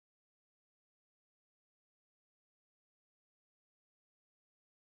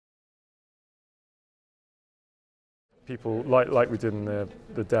people, like we did in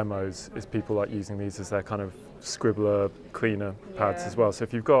the demos, is people like using these as their kind of scribbler, cleaner pads as well. So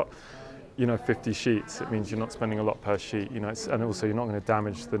if you've got, 50 sheets, it means you're not spending a lot per sheet, and also you're not going to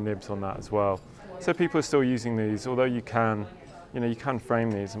damage the nibs on that as well. So people are still using these, although you can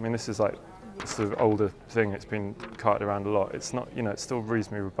frame these. I mean, this is like a sort of older thing. It's been carted around a lot. It's not, it's still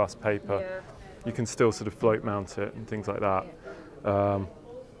reasonably robust paper. Yeah. You can still sort of float mount it and things like that.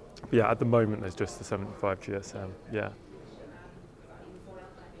 But yeah, at the moment there's just the 75 GSM. Yeah.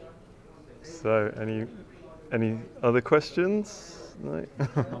 So any other questions? No.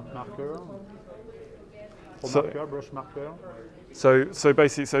 Marker. Brush marker. So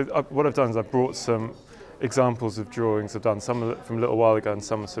basically, what I've done is I've brought some examples of drawings I've done, some from a little while ago and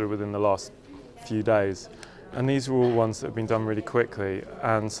some sort of within the last few days. And these are all ones that have been done really quickly.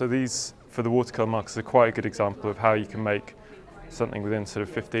 And so these, for the watercolour markers, are quite a good example of how you can make something within sort of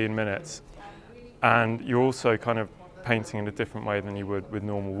 15 minutes. And you're also kind of painting in a different way than you would with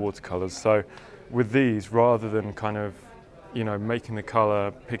normal watercolours. So with these, rather than kind of, making the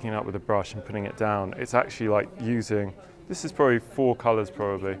colour, picking it up with a brush and putting it down, it's actually like using, this is probably 4 colours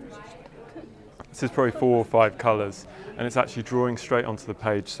probably. This is probably 4 or 5 colours, and it's actually drawing straight onto the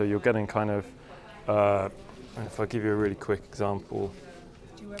page, so you're getting kind of, if I give you a really quick example.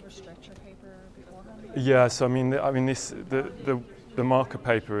 Do you ever stretch your paper beforehand? Yeah, so the marker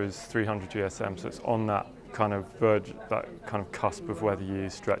paper is 300 GSM, so it's on that kind of verge, that kind of cusp of whether you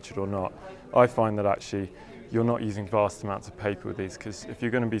stretch it or not. I find that actually you're not using vast amounts of paper with these, because if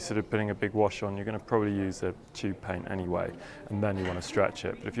you're going to be sort of putting a big wash on, you're going to probably use a tube paint anyway, and then you want to stretch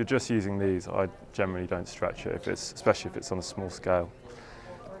it. But if you're just using these, I generally don't stretch it, especially if it's on a small scale.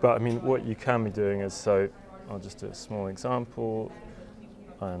 But I mean, what you can be doing is, so I'll just do a small example.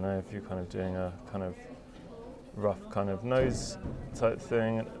 I don't know, if you're kind of doing a kind of rough kind of nose type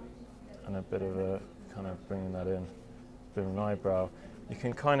thing, and a bit of a kind of bringing that in, a bit of an eyebrow, you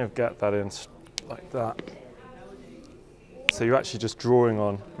can kind of get that in like that. So you're actually just drawing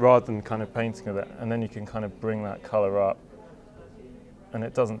on, rather than kind of painting with it, and then you can kind of bring that colour up. And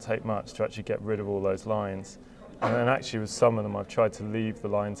it doesn't take much to actually get rid of all those lines. And then actually with some of them I've tried to leave the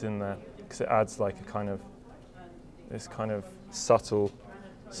lines in there, because it adds like a kind of, this kind of subtle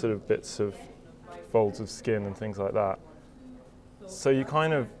sort of bits of folds of skin and things like that. So you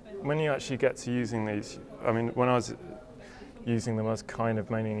kind of, when you actually get to using these, I mean, when I was using them, I was kind of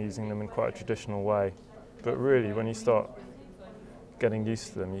mainly using them in quite a traditional way. But really, when you start getting used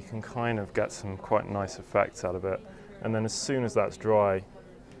to them, you can kind of get some quite nice effects out of it. And then as soon as that's dry,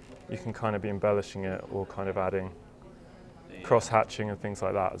 you can kind of be embellishing it or kind of adding cross-hatching and things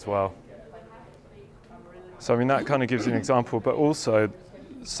like that as well. So I mean, that kind of gives you an example, but also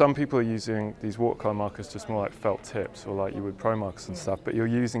some people are using these watercolour markers just more like felt tips, or like you would pro markers and stuff, but you're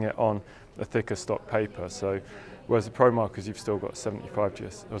using it on a thicker stock paper. So whereas the pro markers, you've still got 75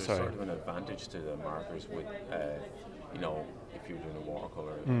 GS. There's sort of an advantage to the markers with, if you're doing a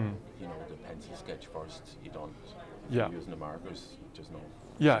watercolour, the pencil sketch first, you don't. If you're using the markers, there's no.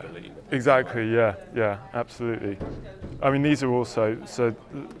 Yeah, exactly. Yeah, absolutely. I mean, these are also, so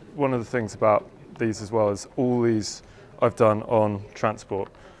one of the things about these as well is all these I've done on transport.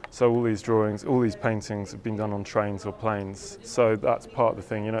 So all these drawings, all these paintings have been done on trains or planes. So that's part of the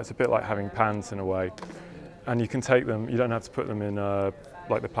thing. It's a bit like having pans in a way. And you can take them, you don't have to put them in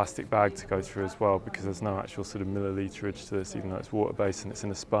like the plastic bag to go through as well, because there's no actual sort of milliliterage to this, even though it's water-based and it's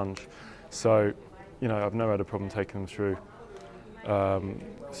in a sponge. So, I've never had a problem taking them through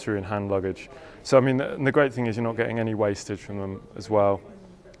in hand luggage. So, I mean, the great thing is you're not getting any wastage from them as well.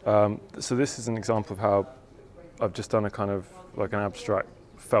 So this is an example of how I've just done a kind of like an abstract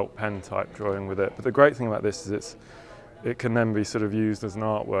felt pen type drawing with it. But the great thing about this is it can then be sort of used as an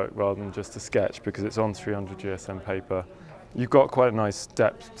artwork rather than just a sketch, because it's on 300 GSM paper. You've got quite a nice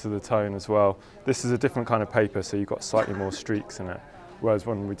depth to the tone as well. This is a different kind of paper, so you've got slightly more streaks in it. Whereas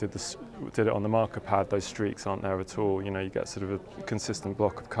when we did it on the marker pad, those streaks aren't there at all. You get sort of a consistent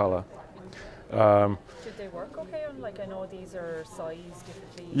block of colour. Did they work okay on, I know these are sized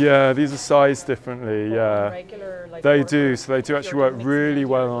differently? Yeah, these are sized differently, yeah. Regular, they do, so they do actually work really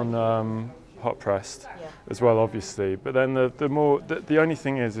well on hot pressed as well, obviously. But then the only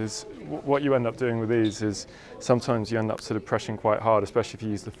thing is what you end up doing with these is sometimes you end up sort of pressing quite hard, especially if you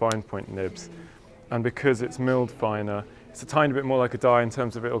use the fine point nibs. And because it's milled finer, it's a tiny bit more like a dye in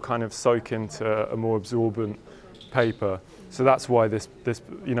terms of it'll kind of soak into a more absorbent paper. So that's why this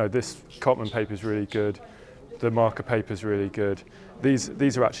Cotman paper is really good. The marker paper is really good.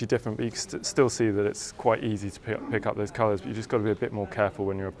 These are actually different, but you can still see that it's quite easy to pick up those colours, but you just got to be a bit more careful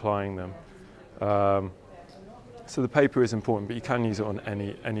when you're applying them. So the paper is important, but you can use it on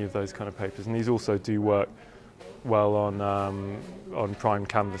any of those kind of papers, and these also do work well on prime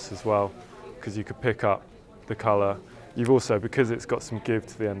canvas as well, because you could pick up the colour. You've also, because it's got some give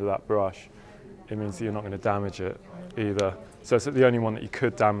to the end of that brush, it means that you're not going to damage it either. So it's the only one that you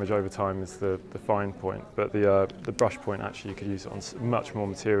could damage over time is the fine point, but the brush point, actually you could use it on much more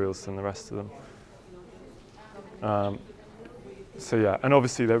materials than the rest of them. So yeah, and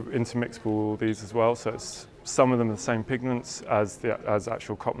obviously they're intermixable, all these as well, so it's some of them are the same pigments as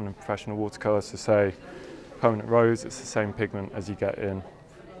actual Cotman and professional watercolour. So say permanent rose, it's the same pigment as you get in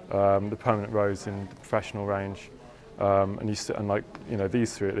the permanent rose in the professional range, and like, you know,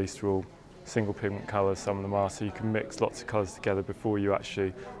 these three at least are all single pigment colours. Some of them are, so you can mix lots of colours together before you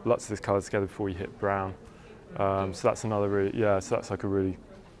actually lots of this colours together before you hit brown. So that's another really, yeah. So that's like a really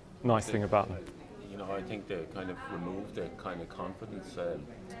nice thing about them. You know, I think they kind of remove the kind of confidence.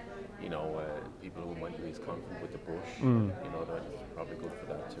 You know, people who might lose confidence with the brush. You know, that's probably good for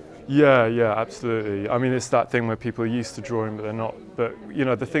that too. Yeah, yeah, absolutely. I mean, it's that thing where people are used to drawing, but they're not. But you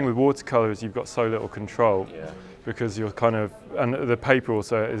know, the thing with watercolour is you've got so little control, because you're kind of, and the paper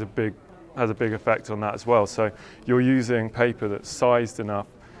also has a big effect on that as well. So you're using paper that's sized enough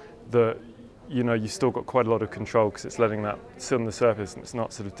that, you know, you still got quite a lot of control, because it's letting that sit on the surface and it's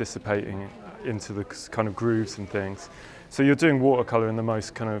not sort of dissipating into the kind of grooves and things. So you're doing watercolour in the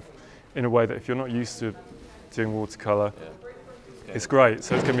most kind of, in a way that if you're not used to doing watercolour, it's great.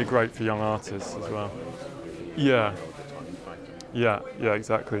 So it's going to be great for young artists as well. Yeah, yeah, yeah,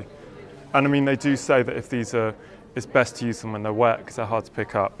 exactly. And I mean, they do say that if these are, it's best to use them when they're wet because they're hard to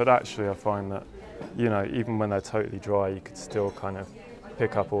pick up. But actually, I find that, you know, even when they're totally dry, you could still kind of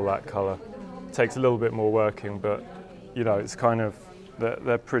pick up all that colour. It takes a little bit more working, but you know, it's kind of,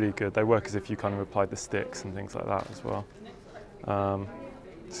 they're pretty good. They work as if you kind of applied the sticks and things like that as well.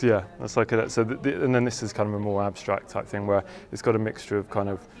 So yeah, that's like it. So and then this is kind of a more abstract type thing where it's got a mixture of kind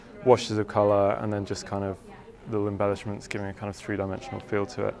of washes of colour and then just kind of little embellishments, giving a kind of three-dimensional feel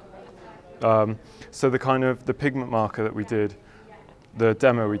to it. So the pigment marker that we did, the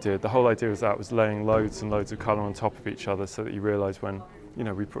demo we did, the whole idea was that was laying loads and loads of colour on top of each other, so that you realise when, you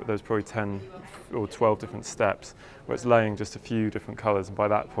know, there's probably 10 or 12 different steps where it's laying just a few different colours, and by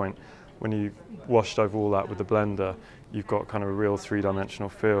that point, when you washed over all that with the blender, you've got kind of a real three-dimensional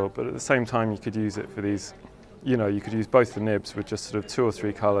feel. But at the same time, you could use it for these, you know, you could use both the nibs with just sort of 2 or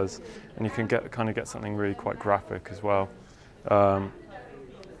 3 colours, and you can get something really quite graphic as well.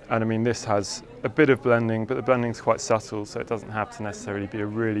 And I mean, this has a bit of blending, but the blending's quite subtle, so it doesn't have to necessarily be a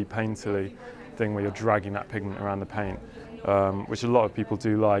really painterly thing where you're dragging that pigment around the paint, which a lot of people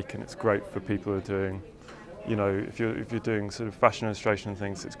do like, and it's great for people who are doing, you know, if you're doing sort of fashion illustration and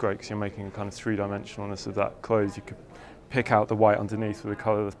things, it's great because you're making a kind of three-dimensionalness of that clothes. You could pick out the white underneath with a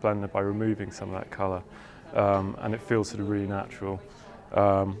colourless blender by removing some of that colour, and it feels sort of really natural.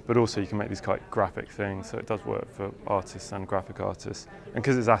 But also you can make these quite graphic things, so it does work for artists and graphic artists. And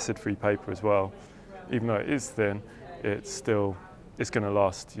because it's acid-free paper as well, even though it is thin, it's going to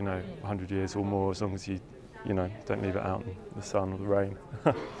last, you know, 100 years or more, as long as you know, don't leave it out in the sun or the rain.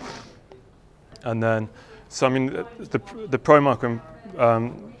 And then, so I mean, the Pro Marker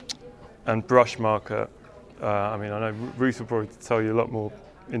and brush marker, I mean, I know Ruth will probably tell you a lot more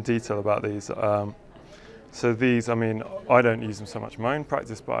in detail about these. So these, I mean, I don't use them so much in my own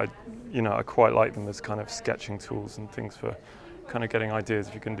practice, but I quite like them as kind of sketching tools and things for kind of getting ideas.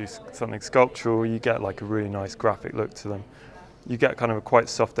 If you can do something sculptural, you get like a really nice graphic look to them. You get kind of quite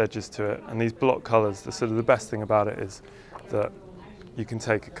soft edges to it. And these block colours, the best thing about it is that you can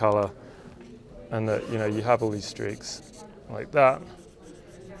take a colour and that, you know, you have all these streaks like that.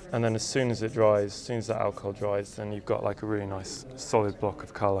 And then as soon as it dries, as soon as that alcohol dries, then you've got like a really nice solid block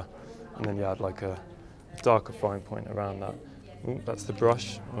of colour. And then you add like a darker fine point around that. Ooh, that's the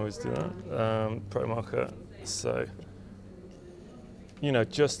brush, I always do that. Pro Marker. So, you know,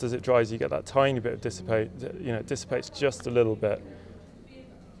 just as it dries, you get that tiny bit of dissipate, you know, it dissipates just a little bit.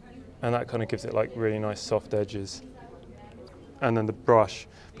 And that kind of gives it like really nice soft edges. And then the brush,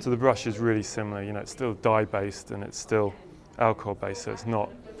 so the brush is really similar, you know, it's still dye-based and it's still alcohol-based, so it's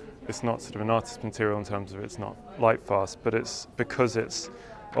not sort of an artist material in terms of it's not light fast, but it's because it's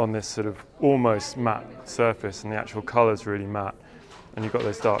on this sort of almost matte surface and the actual colour's really matte and you've got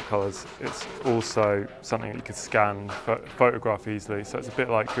those dark colours, it's also something that you could scan, photograph easily, so it's a bit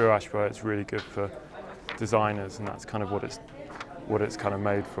like gouache where it's really good for designers, and that's kind of what it's kind of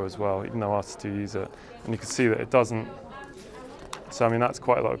made for as well, even though artists do use it. And you can see that it doesn't, so I mean that's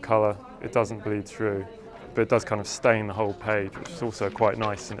quite a lot of colour, it doesn't bleed through, but it does kind of stain the whole page, which is also quite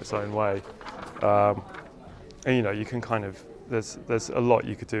nice in its own way. And you know, you can kind of, there's a lot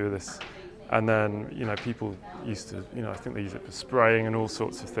you could do with this. And then, you know, people used to, you know, I think they use it for spraying and all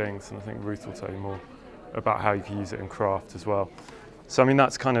sorts of things, and I think Ruth will tell you more about how you can use it in craft as well. So I mean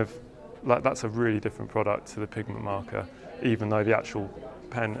that's kind of like that's a really different product to the pigment marker, even though the actual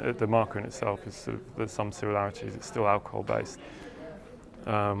pen, the marker in itself is sort of, there's some similarities. It's still alcohol based.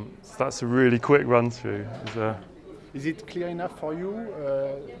 So that's a really quick run through. Is it clear enough for you?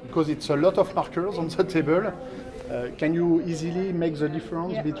 Because it's a lot of markers on the table. Can you easily make the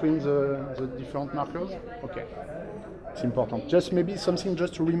difference between the different markers? Okay, it's important. Just maybe something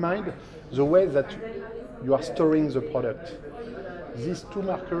just to remind the way that you are storing the product. These two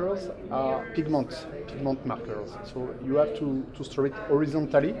markers are pigment markers. So you have to store it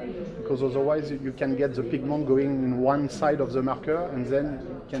horizontally, because otherwise you can get the pigment going in one side of the marker, and then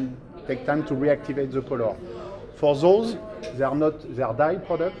it can take time to reactivate the color. For those, they are dye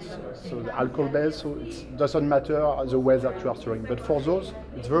products, so the alcohol based, so it doesn't matter the way that you are storing. But for those,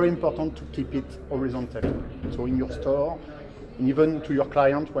 it's very important to keep it horizontally. So in your store, and even to your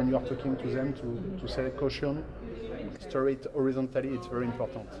client when you are talking to them to say caution, store it horizontally, it's very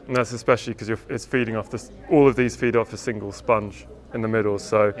important. And that's especially because it's feeding off this, all of these feed off a single sponge in the middle.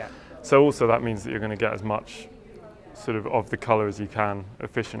 So, so also that means that you're going to get as much sort of the colour as you can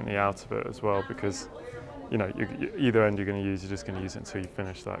efficiently out of it as well, because you know, either end you're going to use, you're just going to use it until you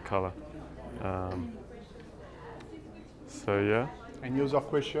finish that colour. So yeah. Any other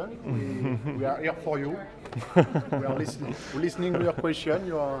question? We are here for you. We are listening to your question.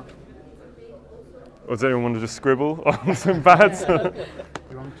 You are. Or does anyone want to just scribble on some pads?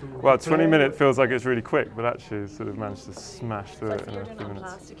 Well, 20 minutes feels like it's really quick, but actually sort of managed to smash through it in a few minutes. You're doing it on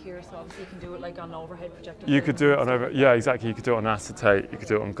plastic here, so obviously you can do it like on overhead projector. You could do it on yeah, exactly. You could do it on acetate. You could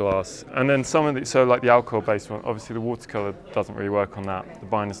do it on glass, and then some of the, so like the alcohol-based one. Obviously, the watercolor doesn't really work on that. The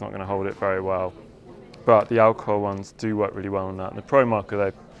binder's not going to hold it very well, but the alcohol ones do work really well on that. And the Pro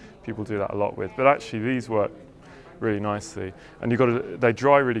marker, people do that a lot with, but actually these work really nicely. And they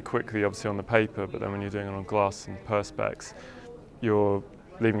dry really quickly, obviously on the paper, but then when you're doing it on glass and perspex, you're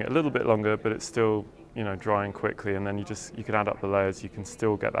leaving it a little bit longer, but it's still, you know, drying quickly. And then you can add up the layers. You can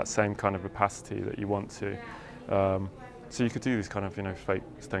still get that same kind of opacity that you want to. So you could do these kind of, you know, fake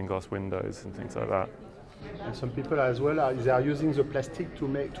stained glass windows and things like that. And some people as well they are using the plastic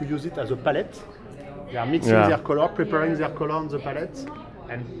to use it as a palette. They are mixing their color, preparing their color on the palette,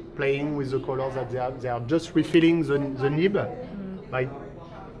 and playing with the colors that they are just refilling the nib by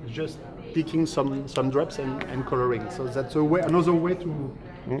just picking some drops and coloring. So that's another way to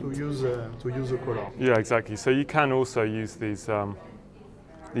use the color. Yeah, exactly. So you can also use these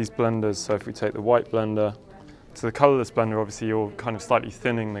blenders. So if we take the white blender, so the colorless blender, obviously you're kind of slightly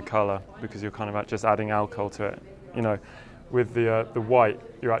thinning the color because you're kind of just adding alcohol to it. You know, with the white,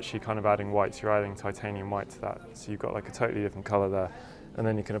 you're actually kind of adding whites. You're adding titanium white to that. So you've got like a totally different color there. And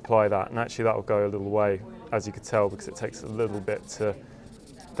then you can apply that, and actually that will go a little way, as you could tell, because it takes a little bit to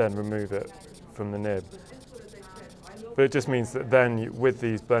then remove it from the nib. But it just means that then with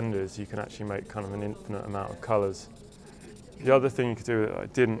these blenders you can actually make kind of an infinite amount of colours. The other thing you could do that I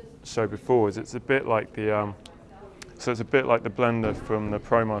didn't show before is it's a bit like the blender from the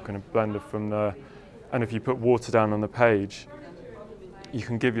Pro marker and a blender from the, and if you put water down on the page, you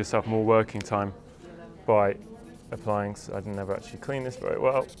can give yourself more working time by applying. So I never actually clean this very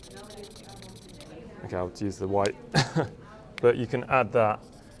well. Okay, I'll use the white. But you can add that,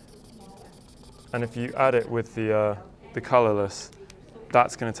 and if you add it with the colourless,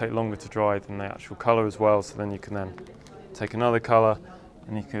 that's going to take longer to dry than the actual colour as well. So then you can then take another colour,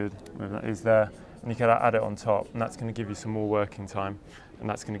 and you could, wherever that is there, and you can add it on top, and that's going to give you some more working time, and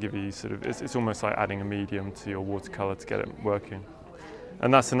that's going to give you sort of, it's almost like adding a medium to your watercolour to get it working.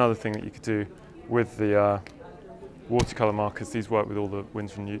 And that's another thing that you could do with the watercolour markers. These work with all the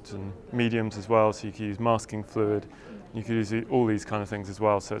Winsor & Newton mediums as well, so you can use masking fluid, you could use all these kind of things as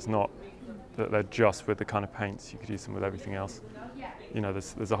well, so it's not that they're just with the kind of paints, you could use them with everything else. You know,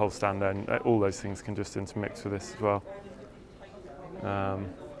 there's a whole stand there, and all those things can just intermix with this as well.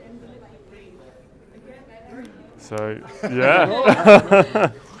 So,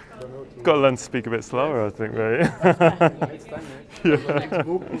 yeah. Got to learn to speak a bit slower, I think, really. Next time, next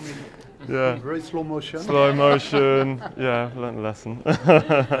book will be very slow motion. Slow motion, yeah, I've learned a lesson.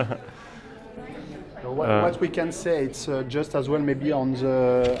 So what we can say, it's just as well maybe on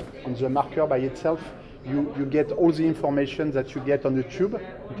the marker by itself, you get all the information that you get on the tube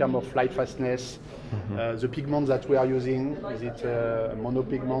in terms of light fastness, the pigment that we are using, is it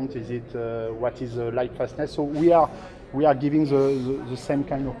monopigment, is it what is light fastness. So we are giving the same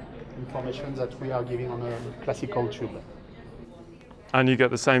kind of information that we are giving on a classical tube. And you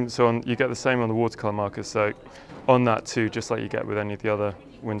get the same. You get the same on the watercolor markers. So on that too, just like you get with any of the other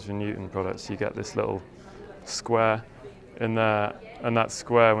Winsor & Newton products, you get this little square in there, and that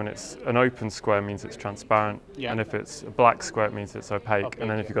square, when it's an open square, means it's transparent, and if it's a black square, it means it's opaque, and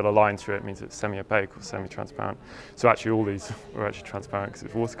then if you've got a line through it, it means it's semi-opaque or semi-transparent. So actually all these are actually transparent because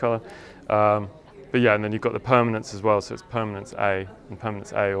it's watercolour. But yeah, and then you've got the permanence as well, so it's permanence A, and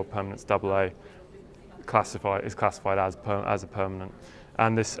permanence A or permanence AA is classified as a permanent.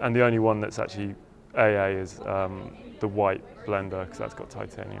 And the only one that's actually AA is the white blender, because that's got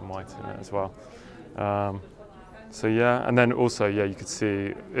titanium white in it as well. So yeah, and then also, yeah, you could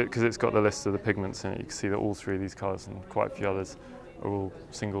see, because it's got the list of the pigments in it, you can see that all three of these colours and quite a few others are all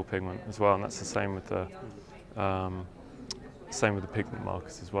single pigment as well, and that's the same with the pigment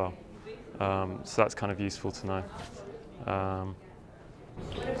markers as well. So that's kind of useful to know.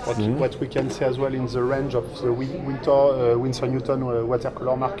 What we can say as well in the range of the Winsor Newton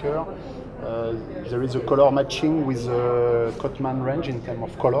watercolor marker, there is a color matching with the Cotman range in terms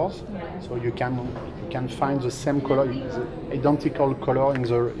of colors. So you can find the same color, the identical color in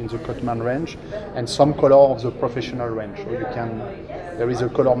the Cotman range, and some color of the professional range. So there is a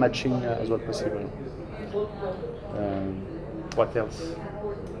color matching as well possible. What else?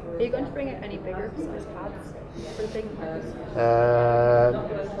 Are you going to bring in any bigger size pads for the pigment markers?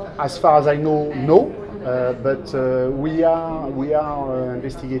 As far as I know, no. But we are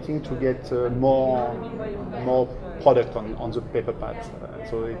investigating to get more product on the paper pads.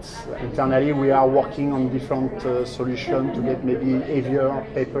 So it's internally we are working on different solutions to get maybe heavier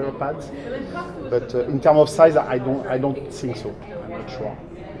paper pads. But in terms of size, I don't think so. I'm not sure.